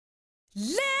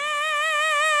Let's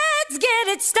get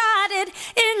it started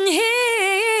in here.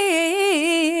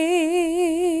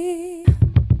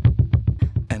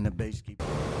 And the bass keeps. I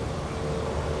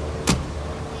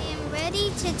am ready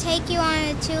to take you on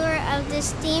a tour of the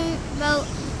Steamboat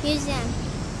Museum.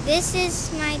 This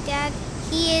is my dad.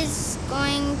 He is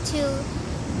going to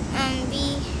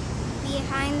be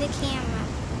behind the camera.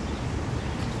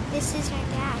 This is my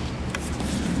dad.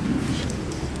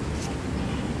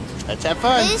 Let's have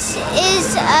fun. This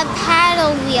is a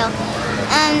paddle wheel.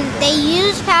 They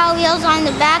use paddle wheels on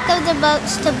the back of the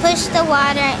boats to push the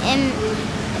water and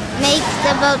make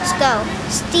the boats go.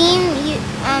 Steam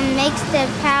makes the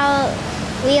paddle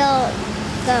wheel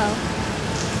go.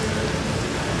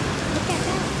 Look at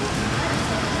that.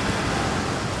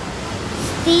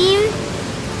 Steam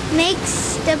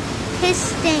makes the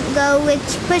piston go,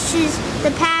 which pushes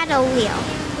the paddle wheel.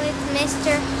 With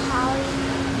Mr. Holly.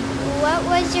 What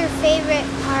was your favorite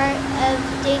part of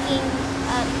digging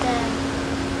up the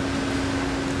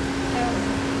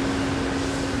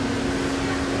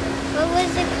what was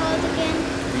it called again?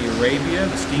 The Arabia,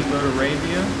 the Steamboat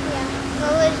Arabia. Yeah.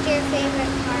 What was your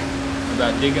favorite part?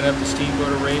 About digging up the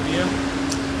Steamboat Arabia?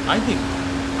 I think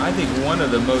one of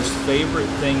the most favorite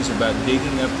things about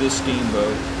digging up this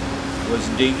steamboat was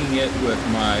digging it with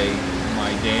my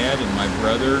dad and my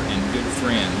brother and good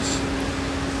friends.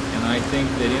 And I think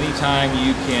that anytime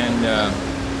you can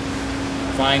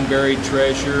find buried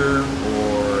treasure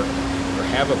or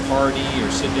have a party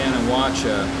or sit down and watch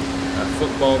a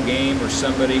football game or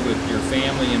somebody with your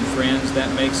family and friends, that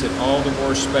makes it all the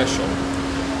more special.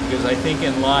 Because I think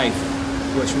in life,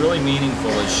 what's really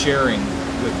meaningful is sharing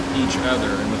with each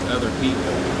other and with other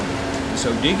people. And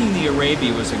so digging the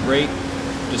Arabia was a great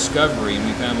discovery, and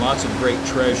we found lots of great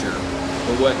treasure.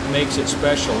 But what makes it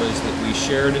special is that we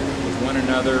shared it with one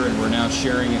another, and we're now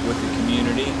sharing it with the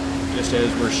community, just as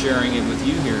we're sharing it with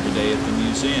you here today at the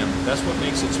museum. That's what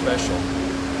makes it special.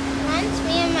 Once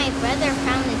me and my brother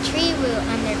found the tree root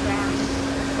underground.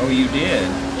 Oh, you did?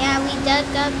 Yeah, we dug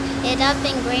it up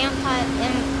in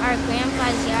our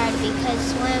grandpa's yard because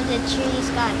one of the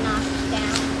trees got knocked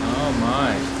down. Oh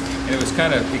my. And it was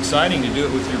kind of exciting to do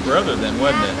it with your brother then,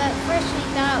 wasn't it? Yeah, but first we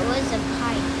thought it was a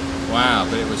pipe. Wow,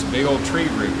 but it was a big old tree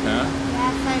root, huh?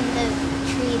 Yeah, from the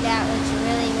tree that was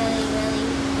really, really, really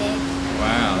big.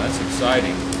 Wow, that's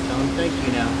exciting. Tell them thank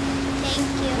you now. Thank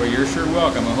you. Well, you're sure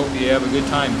welcome. I hope you have a good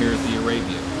time here at the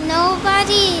Arabia.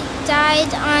 Nobody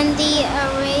died on the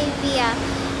Arabia.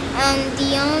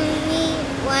 The only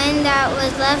one that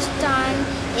was left on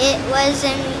it was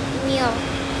a mule.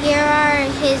 Here are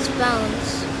his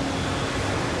bones.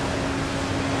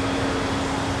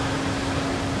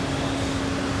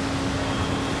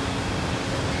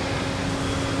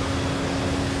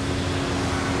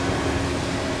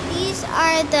 These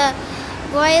are the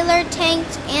boiler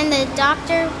tanks and the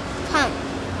doctor pump.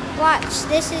 Watch,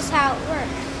 this is how it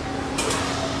works.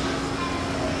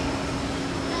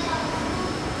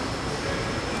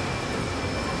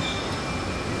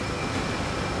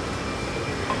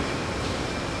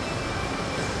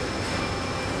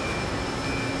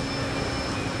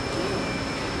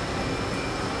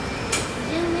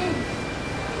 Zoom in.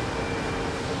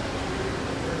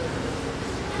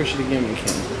 Push it again,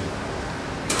 MacKenzie.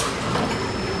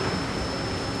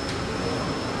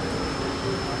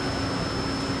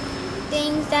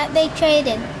 Things that they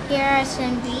traded. Here are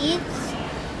some beads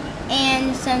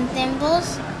and some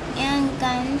thimbles and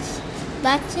guns,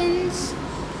 buttons,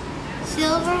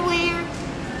 silverware,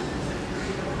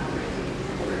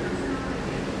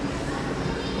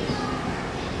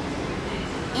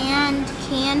 and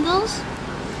candles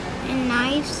and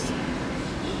knives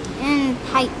and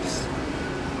pipes.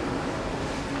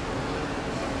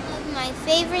 One of my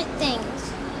favorite things.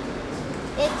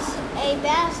 It's a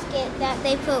basket that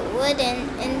they put wood in,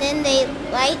 and then they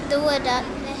light the wood up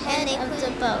the head of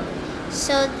the boat.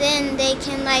 So then they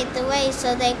can light the way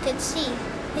so they could see.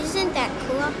 Isn't that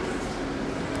cool?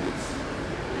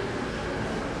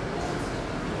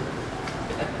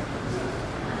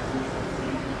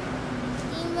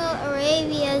 Steamboat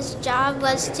Arabia's job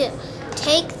was to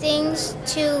take things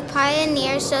to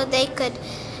pioneers so they could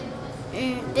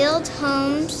build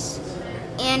homes.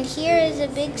 And here is a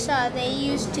big saw they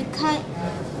used to cut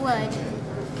wood.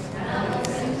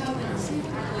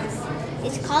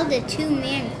 It's called a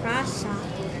two-man cross saw.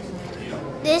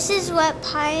 This is what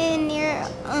pioneer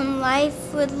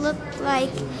life would look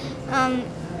like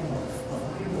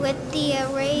with the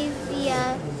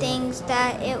Arabia things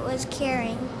that it was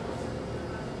carrying.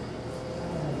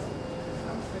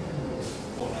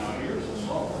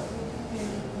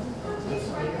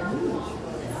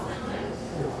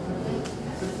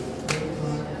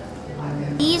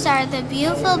 These are the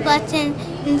beautiful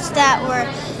buttons that were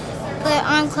put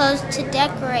on clothes to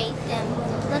decorate them.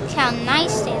 Look how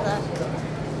nice they look.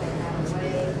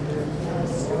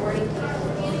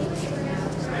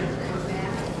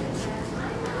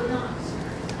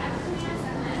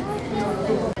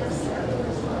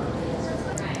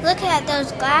 Look at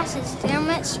those glasses. They're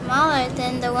much smaller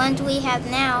than the ones we have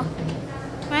now.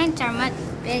 Mine are much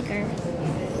bigger.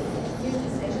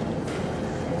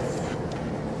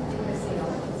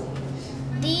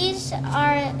 These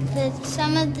are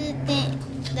some of the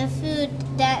food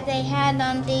that they had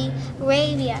on the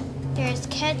Arabia. There's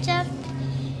ketchup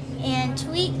and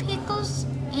sweet pickles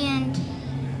and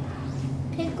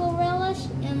pickle relish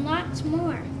and lots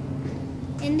more.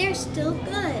 And they're still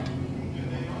good.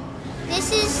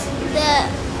 This is the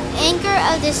anchor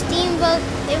of the Steamboat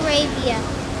Arabia.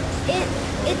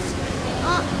 It's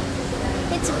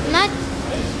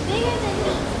bigger than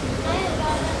me. I have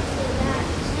got up to that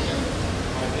chain.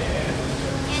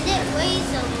 And it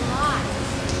weighs a lot.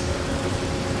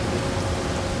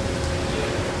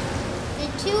 The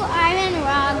two iron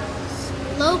rods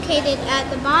located at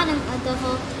the bottom of the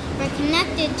hull are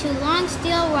connected to long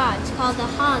steel rods called the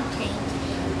hog chains.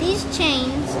 These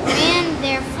chains ran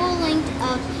their full length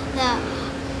of the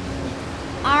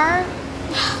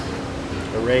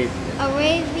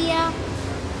Arabia.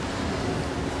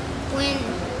 When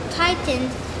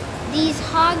tightened, these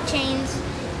hog chains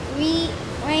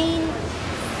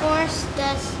reinforced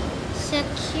the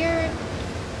security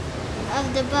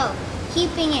of the boat,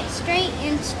 keeping it straight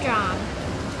and strong.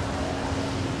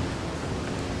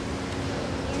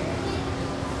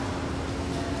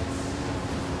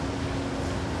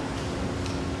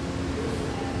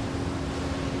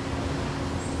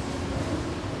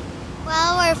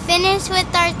 Well, we're finished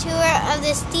with our tour of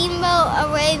the Steamboat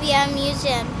Arabia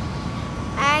Museum.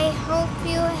 I hope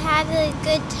you had a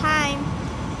good time.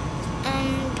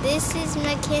 This is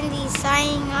MacKenzie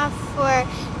signing off for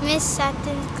Miss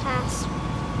Sutton's class.